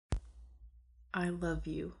I love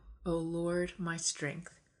you, O Lord, my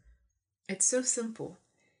strength. It's so simple,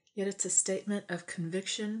 yet it's a statement of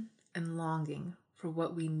conviction and longing for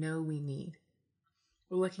what we know we need.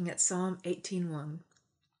 We're looking at Psalm 18:1,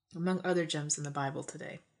 among other gems in the Bible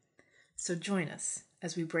today. So join us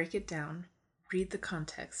as we break it down, read the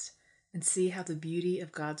context, and see how the beauty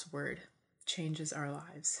of God's Word changes our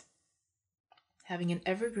lives. Having an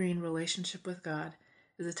evergreen relationship with God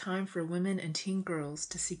is a time for women and teen girls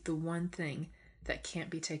to seek the one thing that can't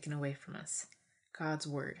be taken away from us, God's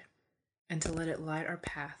Word, and to let it light our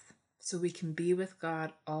path so we can be with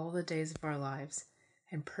God all the days of our lives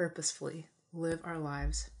and purposefully live our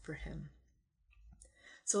lives for Him.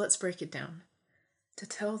 So let's break it down. To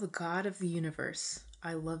tell the God of the universe,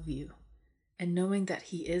 I love you, and knowing that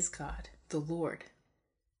He is God, the Lord,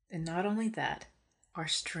 and not only that, our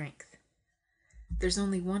strength. There's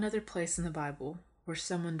only one other place in the Bible where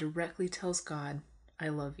someone directly tells God, I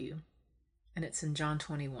love you, and it's in John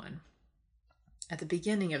 21. At the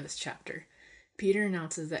beginning of this chapter, Peter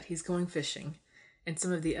announces that he's going fishing, and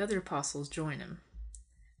some of the other apostles join him.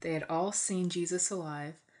 They had all seen Jesus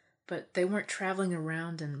alive, but they weren't traveling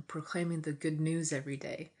around and proclaiming the good news every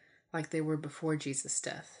day like they were before Jesus'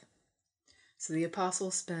 death. So the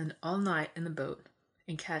apostles spend all night in the boat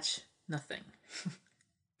and catch nothing.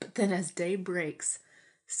 But then as day breaks,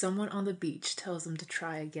 someone on the beach tells them to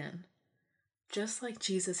try again, just like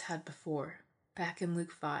Jesus had before, back in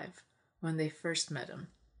Luke 5, when they first met him,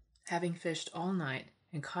 having fished all night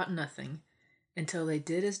and caught nothing until they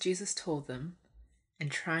did as Jesus told them, and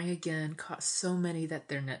trying again caught so many that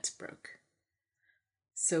their nets broke.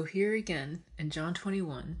 So here again, in John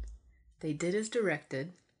 21, they did as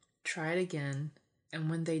directed, tried again, and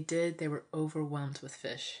when they did, they were overwhelmed with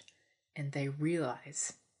fish, and they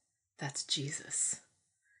realize that's Jesus.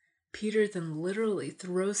 Peter then literally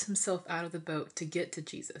throws himself out of the boat to get to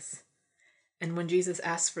Jesus. And when Jesus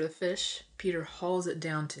asks for the fish, Peter hauls it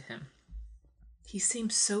down to him. He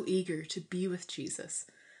seems so eager to be with Jesus,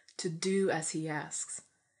 to do as he asks.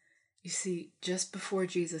 You see, just before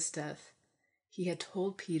Jesus' death, he had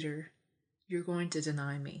told Peter, you're going to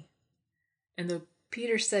deny me. And though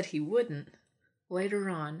Peter said he wouldn't, later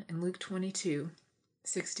on in Luke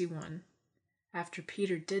 22:61, after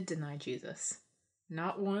Peter did deny Jesus,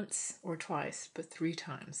 not once or twice, but 3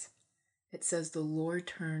 times, it says the Lord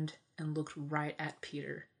turned and looked right at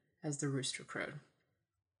Peter as the rooster crowed.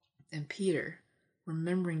 And Peter,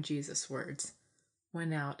 remembering Jesus' words,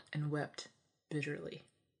 went out and wept bitterly.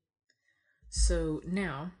 So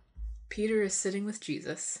now, Peter is sitting with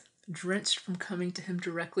Jesus, drenched from coming to him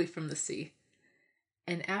directly from the sea.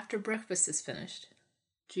 And after breakfast is finished,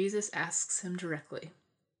 Jesus asks him directly,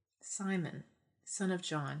 Simon, son of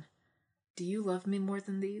John, do you love me more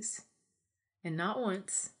than these? And not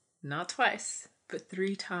once, not twice, but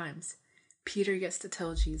 3 times, Peter gets to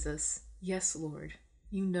tell Jesus, yes, Lord,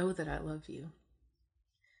 you know that I love you.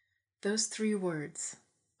 Those 3 words,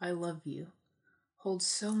 I love you, hold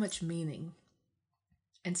so much meaning,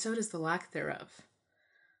 and so does the lack thereof.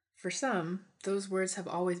 For some, those words have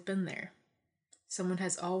always been there. Someone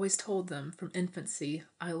has always told them from infancy,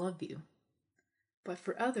 I love you. But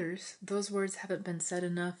for others, those words haven't been said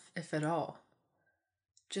enough, if at all.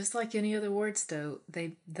 Just like any other words, though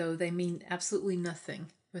they mean absolutely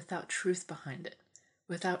nothing without truth behind it,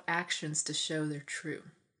 without actions to show they're true.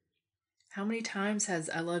 How many times has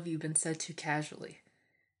I love you been said too casually?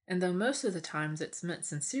 And though most of the times it's meant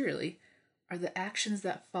sincerely, are the actions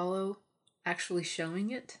that follow actually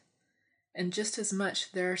showing it? And just as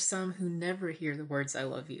much, there are some who never hear the words I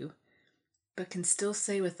love you, but can still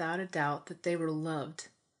say without a doubt that they were loved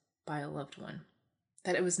by a loved one,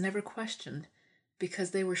 that it was never questioned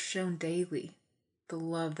because they were shown daily the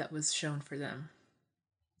love that was shown for them.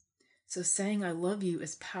 So saying I love you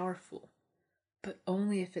is powerful, but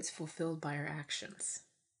only if it's fulfilled by our actions.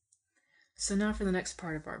 So now for the next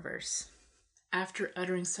part of our verse. After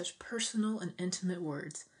uttering such personal and intimate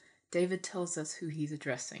words, David tells us who he's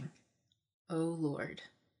addressing. O Lord.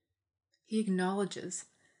 He acknowledges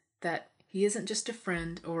that he isn't just a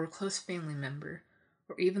friend or a close family member,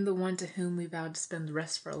 or even the one to whom we vowed to spend the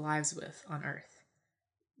rest of our lives with on earth.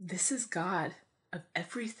 This is God of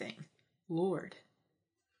everything, Lord.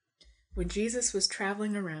 When Jesus was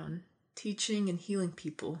traveling around, teaching and healing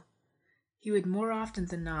people, he would more often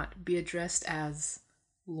than not be addressed as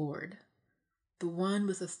Lord, the one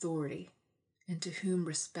with authority and to whom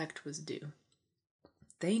respect was due.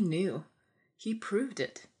 They knew. He proved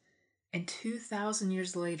it. And 2,000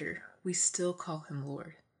 years later, we still call him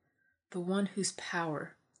Lord, the one whose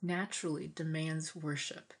power naturally demands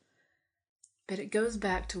worship. But it goes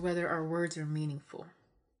back to whether our words are meaningful.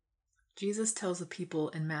 Jesus tells the people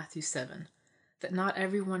in Matthew 7, that not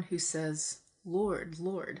everyone who says, "Lord,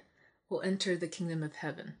 Lord," will enter the kingdom of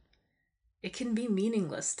heaven. It can be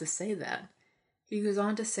meaningless to say that. He goes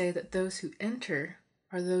on to say that those who enter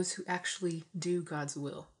are those who actually do God's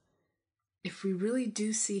will. If we really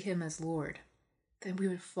do see him as Lord, then we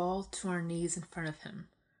would fall to our knees in front of him,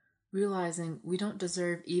 realizing we don't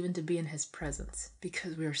deserve even to be in his presence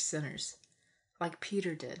because we are sinners, like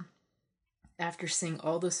Peter did after seeing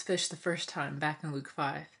all those fish the first time back in Luke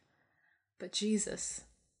 5. But Jesus,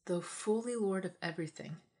 though fully Lord of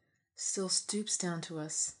everything, still stoops down to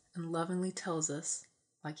us and lovingly tells us,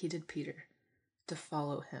 like he did Peter, to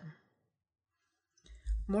follow him.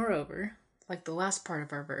 Moreover, like the last part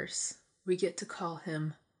of our verse, we get to call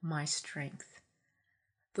him my strength.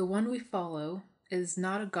 The one we follow is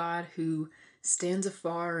not a God who stands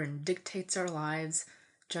afar and dictates our lives,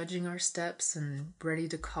 judging our steps and ready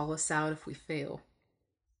to call us out if we fail.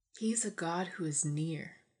 He's a God who is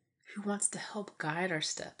near, who wants to help guide our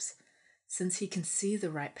steps, since he can see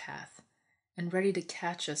the right path and ready to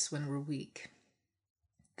catch us when we're weak.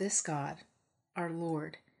 This God, our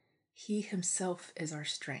Lord, he himself is our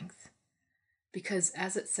strength. Because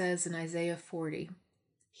as it says in Isaiah 40,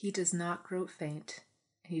 he does not grow faint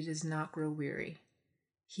and he does not grow weary.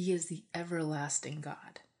 He is the everlasting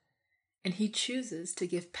God. And he chooses to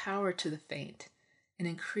give power to the faint and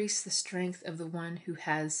increase the strength of the one who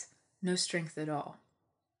has no strength at all.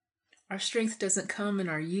 Our strength doesn't come in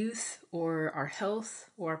our youth or our health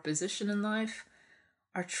or our position in life.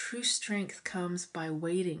 Our true strength comes by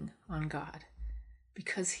waiting on God,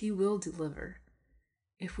 because he will deliver.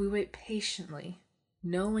 If we wait patiently,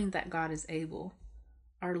 knowing that God is able,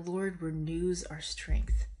 our Lord renews our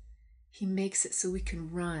strength. He makes it so we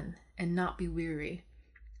can run and not be weary,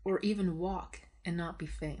 or even walk and not be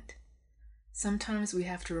faint. Sometimes we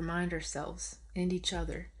have to remind ourselves and each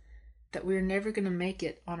other that we are never going to make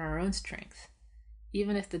it on our own strength,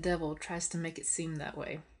 even if the devil tries to make it seem that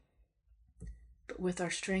way. But with our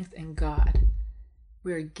strength in God,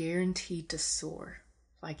 we are guaranteed to soar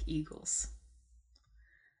like eagles.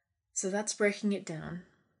 So that's breaking it down.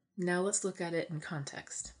 Now let's look at it in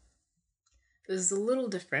context. This is a little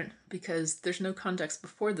different because there's no context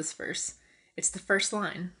before this verse. It's the first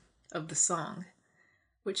line of the song,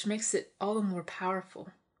 which makes it all the more powerful.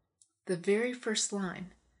 The very first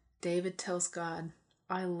line, David tells God,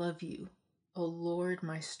 "I love you, O Lord,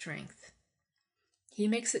 my strength." He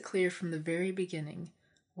makes it clear from the very beginning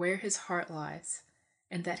where his heart lies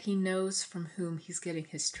and that he knows from whom he's getting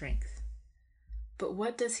his strength. But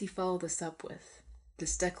what does he follow this up with?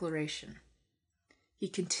 This declaration. He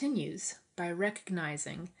continues by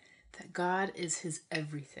recognizing that God is his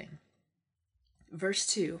everything. Verse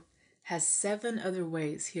 2 has 7 other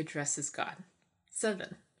ways he addresses God.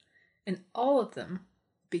 7. And all of them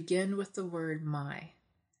begin with the word my.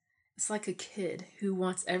 It's like a kid who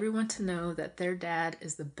wants everyone to know that their dad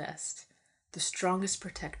is the best, the strongest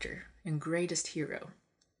protector, and greatest hero.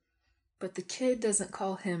 But the kid doesn't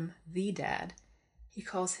call him the dad. He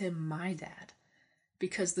calls him my dad,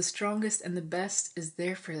 because the strongest and the best is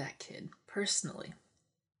there for that kid, personally.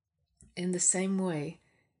 In the same way,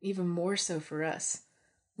 even more so for us,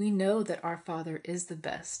 we know that our Father is the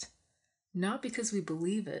best, not because we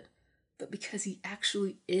believe it, but because he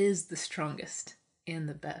actually is the strongest and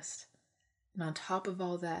the best. And on top of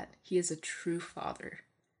all that, he is a true Father,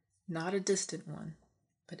 not a distant one,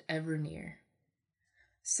 but ever near.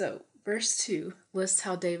 So, verse 2 lists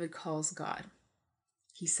how David calls God.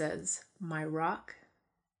 He says, "My rock,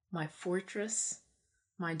 my fortress,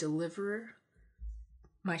 my deliverer,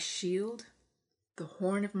 my shield, the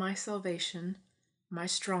horn of my salvation, my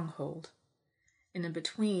stronghold." And in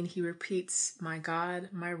between, he repeats, "My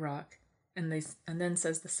God, my rock," and then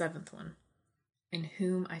says the 7th one, "In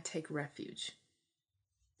whom I take refuge."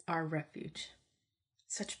 Our refuge.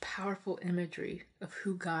 Such powerful imagery of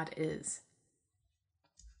who God is.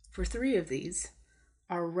 For 3 of these,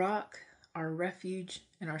 our rock, our refuge,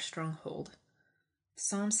 and our stronghold,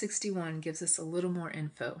 Psalm 61 gives us a little more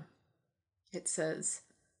info. It says,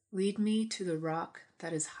 "Lead me to the rock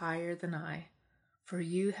that is higher than I, for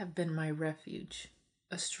you have been my refuge,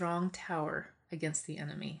 a strong tower against the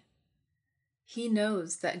enemy." He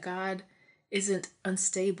knows that God isn't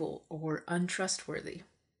unstable or untrustworthy.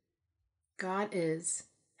 God is,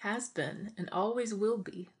 has been, and always will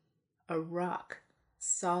be a rock,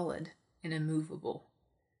 solid and immovable.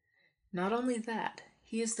 Not only that,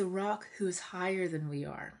 he is the rock who is higher than we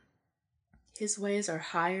are. His ways are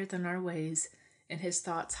higher than our ways, and his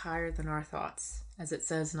thoughts higher than our thoughts, as it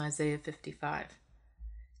says in Isaiah 55.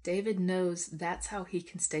 David knows that's how he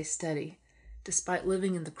can stay steady, despite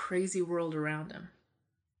living in the crazy world around him.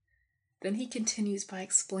 Then he continues by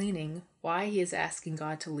explaining why he is asking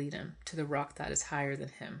God to lead him to the rock that is higher than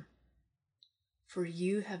him. For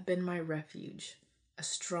you have been my refuge, a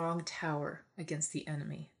strong tower against the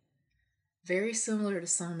enemy. Very similar to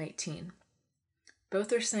Psalm 18.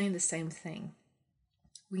 Both are saying the same thing.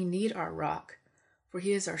 We need our rock, for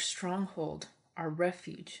he is our stronghold, our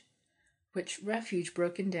refuge, which refuge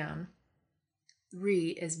broken down,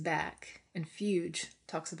 is back, and fuge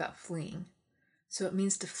talks about fleeing. So it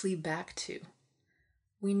means to flee back to.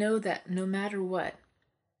 We know that no matter what,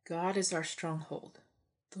 God is our stronghold,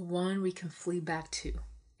 the one we can flee back to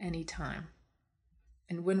anytime.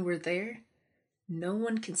 And when we're there, no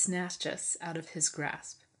one can snatch us out of his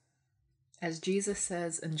grasp. As Jesus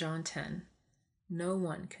says in John 10, no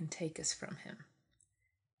one can take us from him.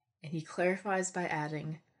 And he clarifies by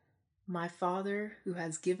adding, my Father who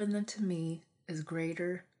has given them to me is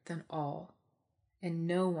greater than all, and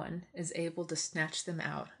no one is able to snatch them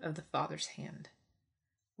out of the Father's hand.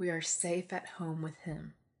 We are safe at home with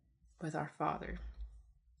him, with our Father.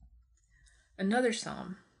 Another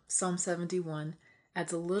psalm, Psalm 71,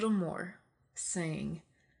 adds a little more, saying,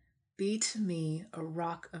 be to me a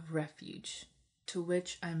rock of refuge, to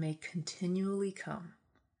which I may continually come.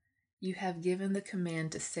 You have given the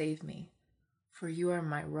command to save me, for you are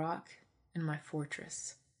my rock and my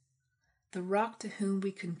fortress, the rock to whom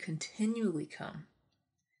we can continually come.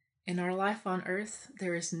 In our life on earth,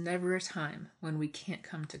 there is never a time when we can't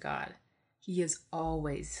come to God. He is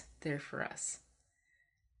always there for us.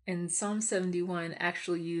 And Psalm 71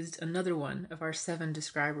 actually used another one of our 7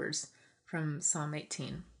 describers from Psalm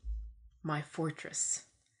 18, my fortress.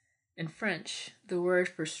 In French, the word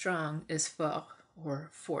for strong is fort, or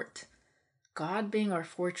fort. God being our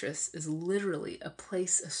fortress is literally a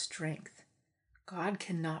place of strength. God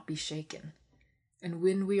cannot be shaken. And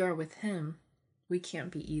when we are with him, we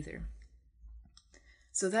can't be either.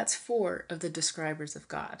 So that's 4 of the describers of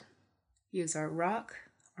God. He is our rock,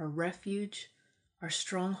 our refuge, our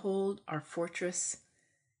stronghold, our fortress.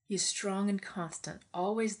 He is strong and constant,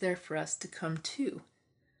 always there for us to come to.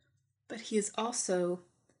 But he is also,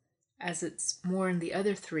 as it's more in the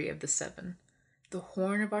other 3 of the 7, the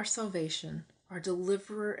horn of our salvation, our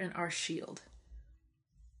deliverer, and our shield.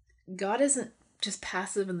 God isn't just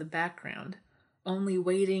passive in the background, only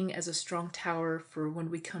waiting as a strong tower for when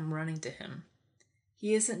we come running to him.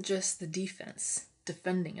 He isn't just the defense,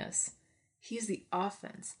 defending us. He's the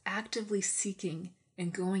offense, actively seeking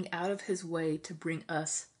and going out of his way to bring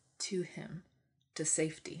us to him, to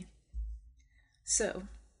safety. So,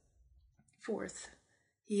 4th,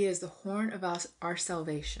 he is the horn of our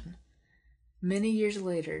salvation. Many years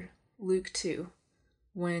later, Luke 2,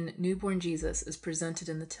 when newborn Jesus is presented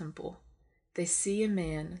in the temple, they see a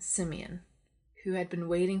man, Simeon, who had been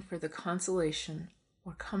waiting for the consolation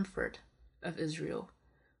or comfort of Israel,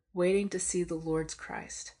 waiting to see the Lord's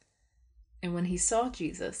Christ. And when he saw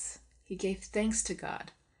Jesus, he gave thanks to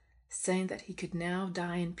God, saying that he could now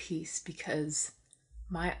die in peace because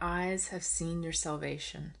my eyes have seen your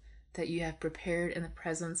salvation, that you have prepared in the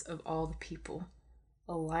presence of all the people,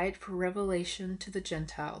 a light for revelation to the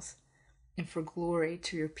Gentiles and for glory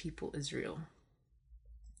to your people Israel.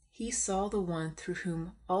 He saw the one through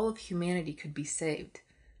whom all of humanity could be saved,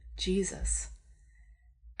 Jesus.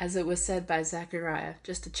 As it was said by Zechariah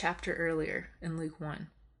just a chapter earlier in Luke 1,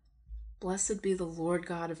 blessed be the Lord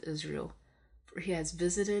God of Israel, for he has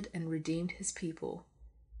visited and redeemed his people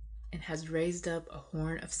and has raised up a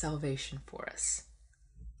horn of salvation for us.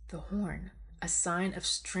 The horn, a sign of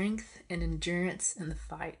strength and endurance in the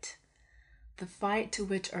fight to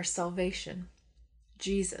which our salvation,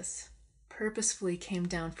 Jesus, purposefully came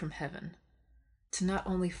down from heaven to not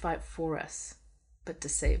only fight for us, but to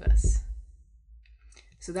save us.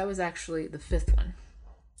 So that was actually the 5th one.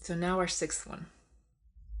 So now our 6th one.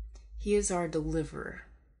 He is our deliverer.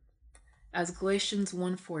 As Galatians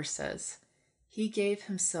 1:4 says, he gave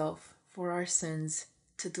himself for our sins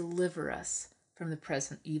to deliver us from the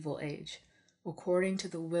present evil age, according to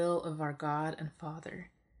the will of our God and Father.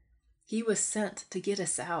 He was sent to get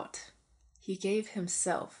us out. He gave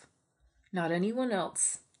himself, not anyone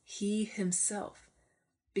else, he himself,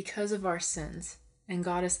 because of our sins, and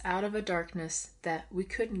got us out of a darkness that we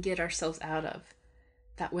couldn't get ourselves out of,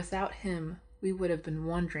 that without him we would have been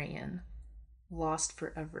wandering in, lost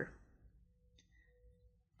forever.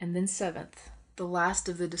 And then 7th, the last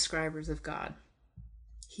of the describers of God.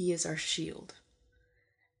 He is our shield.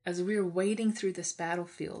 As we are wading through this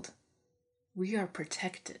battlefield, we are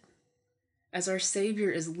protected. As our Savior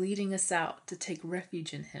is leading us out to take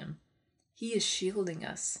refuge in him, he is shielding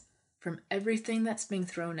us from everything that's being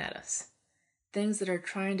thrown at us, things that are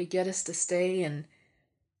trying to get us to stay and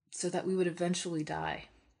so that we would eventually die.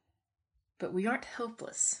 but we aren't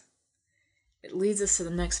helpless. It leads us to the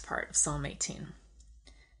next part of Psalm 18.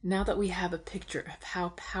 Now that we have a picture of how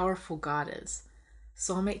powerful God is,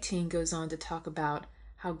 Psalm 18 goes on to talk about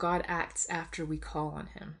how God acts after we call on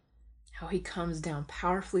him, how he comes down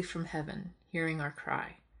powerfully from heaven, hearing our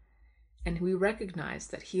cry. And we recognize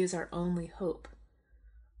that he is our only hope.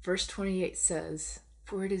 Verse 28 says,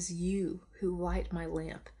 "For it is you who light my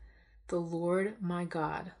lamp. The Lord my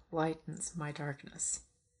God lightens my darkness."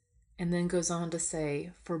 And then goes on to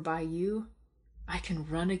say, "For by you I can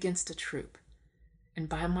run against a troop, and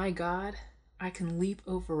by my God I can leap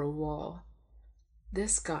over a wall."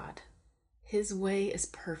 This God, his way is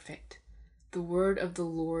perfect. The word of the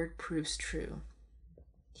Lord proves true.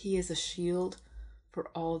 He is a shield for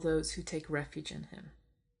all those who take refuge in him.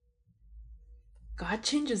 God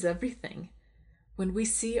changes everything. When we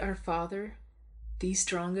see our Father, the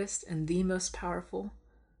strongest and the most powerful,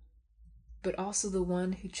 but also the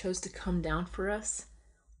one who chose to come down for us,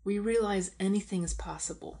 we realize anything is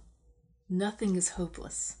possible. Nothing is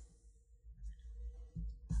hopeless.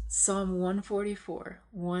 Psalm 144,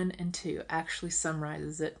 1 and 2 actually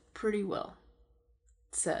summarizes it pretty well.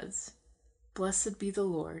 It says, "Blessed be the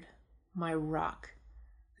Lord, my rock,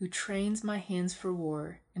 who trains my hands for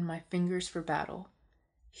war and my fingers for battle.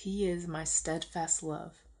 He is my steadfast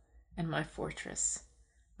love and my fortress,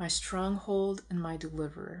 my stronghold and my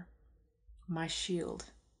deliverer, my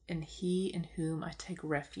shield, and he in whom I take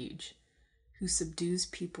refuge, who subdues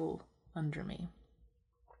people under me."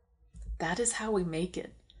 That is how we make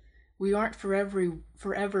it. We aren't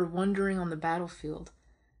forever wandering on the battlefield.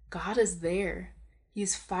 God is there. He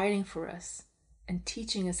is fighting for us and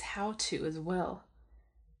teaching us how to as well.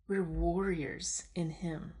 We're warriors in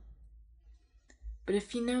him. But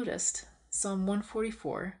if you noticed, Psalm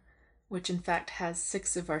 144, which in fact has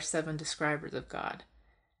 6 of our 7 describers of God,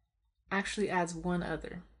 actually adds one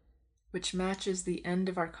other, which matches the end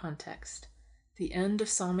of our context, the end of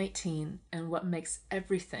Psalm 18, and what makes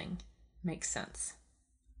everything make sense.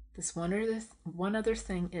 This one other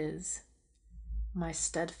thing is my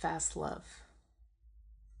steadfast love.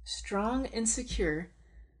 Strong and secure,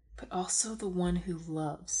 but also the one who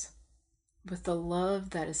loves, with the love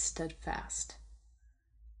that is steadfast.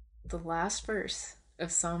 The last verse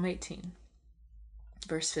of Psalm 18,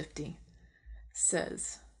 verse 50,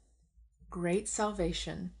 says, "Great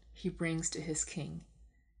salvation he brings to his king,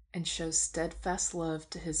 and shows steadfast love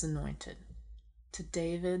to his anointed, to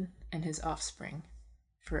David and his offspring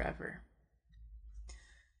forever."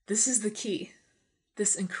 This is the key.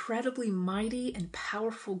 This incredibly mighty and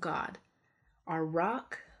powerful God, our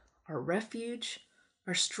rock, our refuge,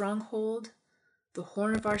 our stronghold, the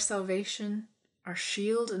horn of our salvation, our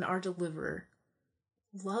shield and our deliverer,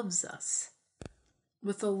 loves us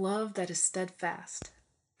with a love that is steadfast,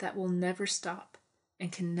 that will never stop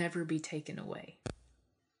and can never be taken away.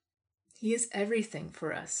 He is everything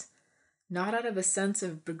for us, not out of a sense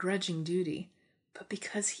of begrudging duty, but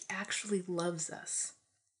because he actually loves us.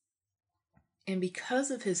 And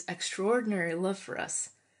because of his extraordinary love for us,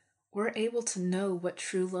 we're able to know what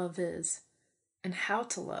true love is and how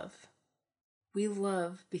to love. We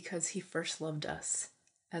love because he first loved us,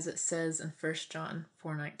 as it says in 1 John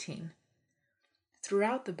 4:19.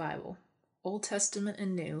 Throughout the Bible, Old Testament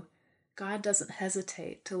and New, God doesn't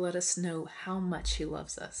hesitate to let us know how much he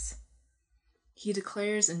loves us. He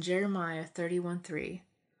declares in Jeremiah 31:3,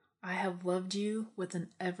 "I have loved you with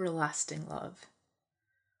an everlasting love."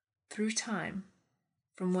 Through time,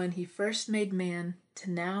 from when he first made man to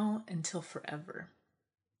now until forever.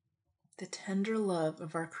 The tender love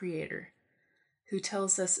of our Creator, who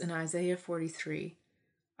tells us in Isaiah 43,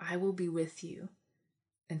 "I will be with you,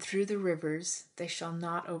 and through the rivers they shall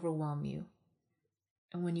not overwhelm you.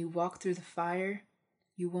 And when you walk through the fire,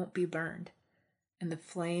 you won't be burned, and the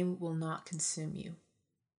flame will not consume you.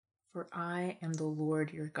 For I am the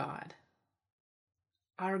Lord your God."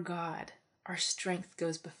 Our God, our strength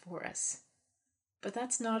goes before us. But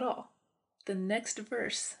that's not all. The next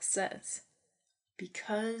verse says,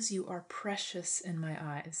 "Because you are precious in my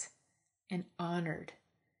eyes and honored,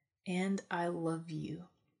 and I love you,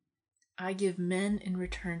 I give men in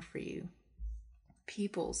return for you,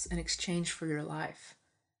 peoples in exchange for your life."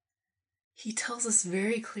 He tells us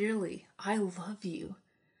very clearly, "I love you."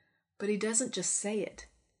 But he doesn't just say it.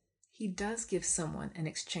 He does give someone in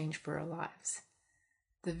exchange for our lives.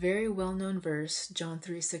 The very well-known verse, John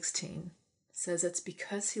 3:16, says it's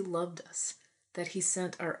because he loved us that he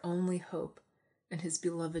sent our only hope and his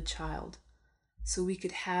beloved child, so we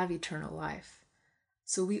could have eternal life,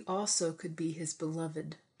 so we also could be his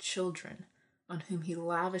beloved children on whom he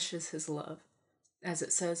lavishes his love, as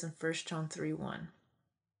it says in 1 John 3:1.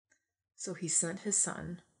 So he sent his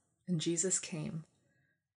son, And Jesus came,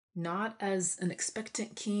 not as an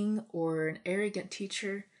expectant king or an arrogant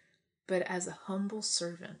teacher, but as a humble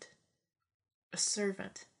servant, a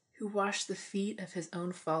servant who washed the feet of his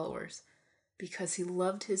own followers because he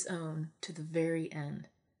loved his own to the very end,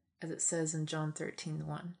 as it says in John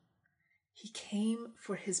 13:1. He came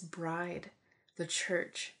for his bride, the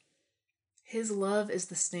church. His love is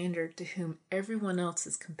the standard to whom everyone else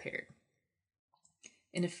is compared.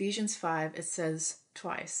 In Ephesians 5, it says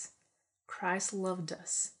twice, Christ loved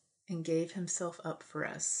us and gave himself up for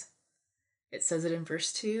us. It says it in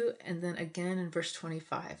verse 2 and then again in verse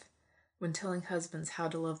 25 when telling husbands how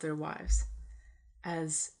to love their wives,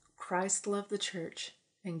 as Christ loved the church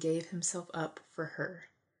and gave himself up for her.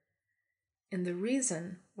 And the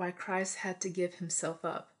reason why Christ had to give himself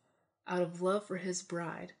up out of love for his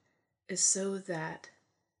bride is so that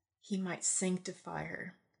he might sanctify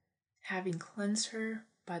her, having cleansed her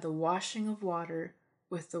by the washing of water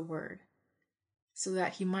with the word, so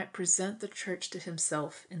that he might present the church to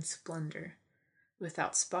himself in splendor,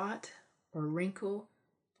 without spot or wrinkle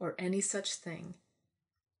or any such thing,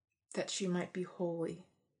 that she might be holy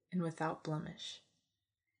and without blemish.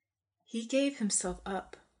 He gave himself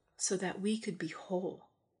up so that we could be whole,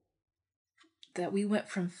 that we went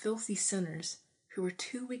from filthy sinners who were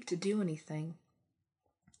too weak to do anything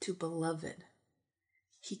to beloved.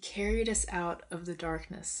 He carried us out of the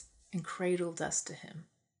darkness and cradled us to him.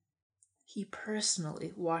 He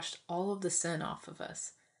personally washed all of the sin off of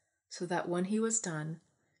us so that when he was done,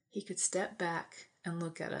 he could step back and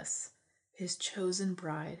look at us, his chosen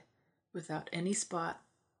bride, without any spot,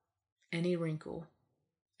 any wrinkle,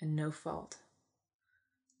 and no fault.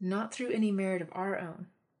 Not through any merit of our own,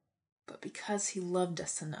 but because he loved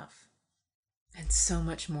us enough, and so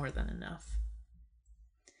much more than enough.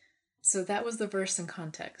 So that was the verse in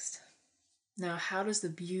context. Now, how does the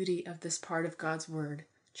beauty of this part of God's word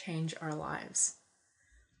change our lives?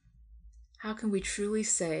 How can we truly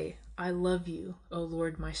say, I love you, O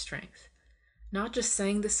Lord, my strength? Not just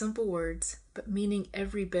saying the simple words, but meaning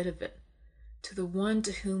every bit of it, to the one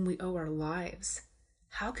to whom we owe our lives.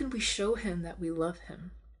 How can we show him that we love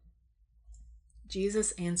him?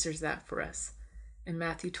 Jesus answers that for us in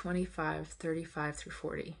Matthew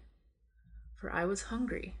 25:35-40. For I was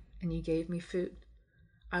hungry, and you gave me food.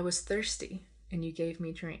 I was thirsty, and you gave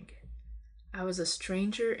me drink. I was a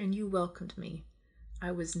stranger, and you welcomed me.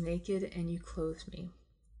 I was naked, and you clothed me.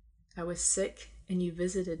 I was sick, and you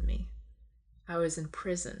visited me. I was in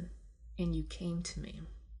prison, and you came to me.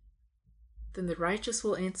 Then the righteous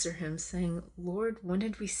will answer him, saying, Lord, when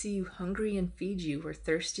did we see you hungry and feed you, or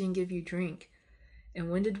thirsty and give you drink? And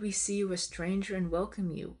when did we see you a stranger and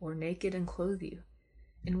welcome you, or naked and clothe you?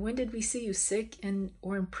 And when did we see you sick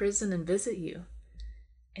or in prison and visit you?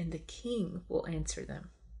 And the king will answer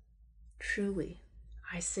them, Truly,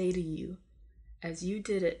 I say to you, as you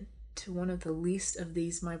did it to one of the least of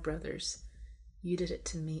these my brothers, you did it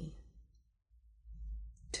to me.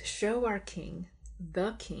 To show our king,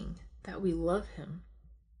 the king, that we love him,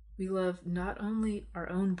 we love not only our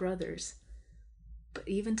own brothers, but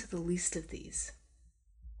even to the least of these.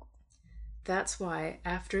 That's why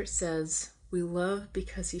after it says, we love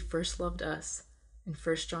because he first loved us, in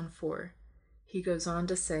 1 John 4, he goes on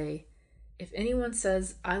to say, if anyone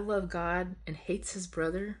says, I love God and hates his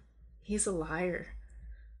brother, he's a liar.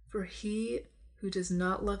 For he who does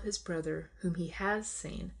not love his brother whom he has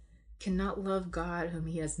seen cannot love God whom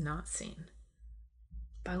he has not seen.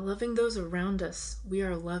 By loving those around us, we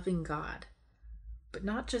are loving God, but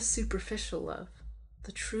not just superficial love,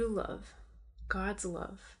 the true love, God's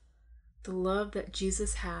love, the love that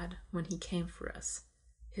Jesus had when he came for us,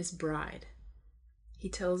 his bride. He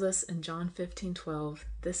tells us in John 15:12,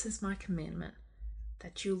 this is my commandment,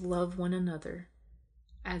 that you love one another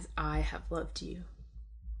as I have loved you.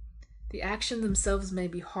 The actions themselves may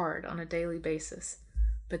be hard on a daily basis,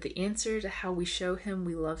 but the answer to how we show him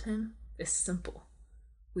we love him is simple.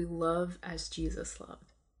 We love as Jesus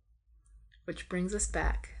loved. Which brings us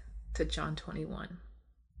back to John 21.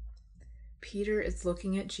 Peter is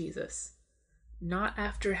looking at Jesus, not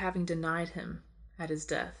after having denied him at his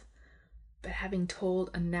death, but having told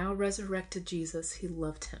a now resurrected Jesus he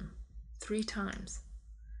loved him 3 times.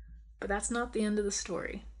 But that's not the end of the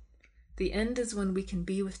story. The end is when we can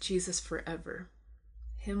be with Jesus forever,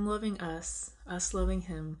 him loving us, us loving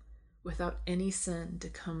him, without any sin to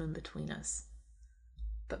come in between us.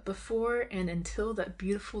 But before and until that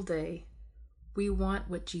beautiful day, we want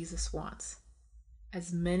what Jesus wants,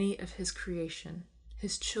 as many of his creation,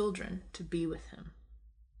 his children, to be with him.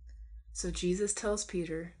 So Jesus tells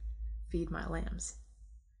Peter, feed my lambs.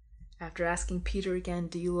 After asking Peter again,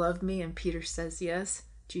 do you love me? And Peter says yes,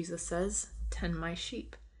 Jesus says, tend my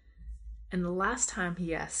sheep. And the last time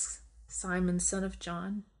he asks, Simon, son of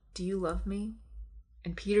John, do you love me?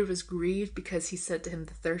 And Peter was grieved because he said to him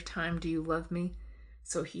the third time, do you love me?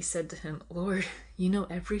 So he said to him, Lord, you know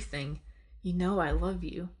everything. You know I love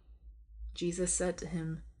you. Jesus said to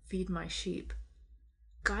him, feed my sheep.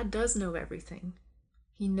 God does know everything.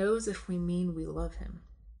 He knows if we mean we love him.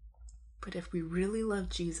 But if we really love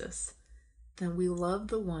Jesus, then we love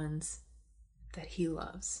the ones that he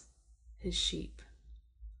loves, his sheep.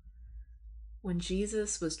 When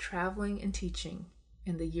Jesus was traveling and teaching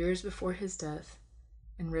in the years before his death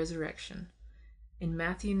and resurrection, in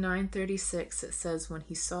Matthew 9:36 it says, when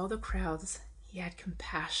he saw the crowds, he had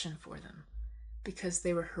compassion for them because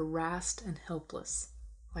they were harassed and helpless,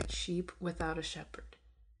 like sheep without a shepherd.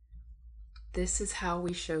 This is how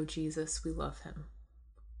we show Jesus we love him.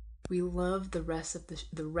 We love the rest of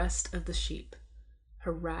the sheep,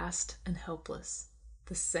 harassed and helpless,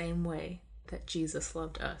 the same way that Jesus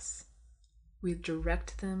loved us. We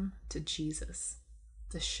direct them to Jesus,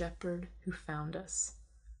 the shepherd who found us,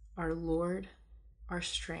 our Lord, our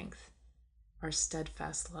strength, our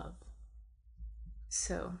steadfast love.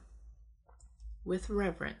 So, with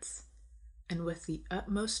reverence and with the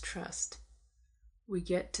utmost trust, we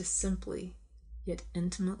get to simply yet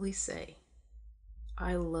intimately say,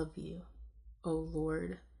 I love you, O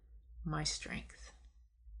Lord, my strength.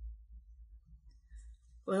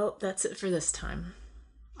 Well, that's it for this time.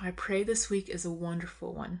 I pray this week is a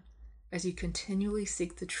wonderful one as you continually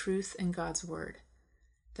seek the truth in God's Word,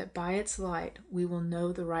 that by its light we will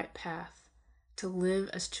know the right path to live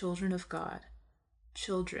as children of God,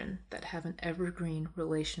 children that have an evergreen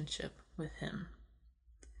relationship with Him.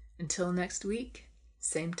 Until next week,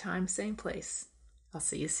 same time, same place. I'll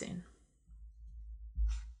see you soon.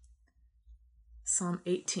 Psalm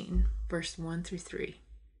 18, verse 1 through 3.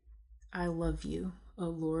 I love you, O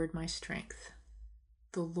Lord, my strength.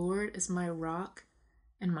 The Lord is my rock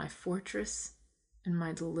and my fortress and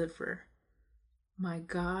my deliverer, my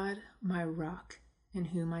God, my rock, in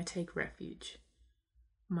whom I take refuge,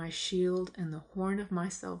 my shield and the horn of my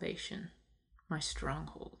salvation, my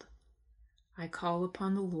stronghold. I call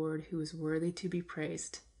upon the Lord who is worthy to be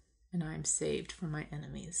praised, and I am saved from my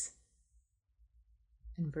enemies.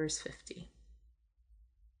 In verse 50.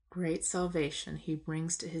 Great salvation he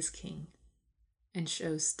brings to his king, and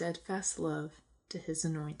shows steadfast love to his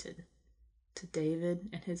anointed, to David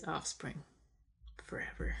and his offspring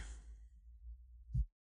forever.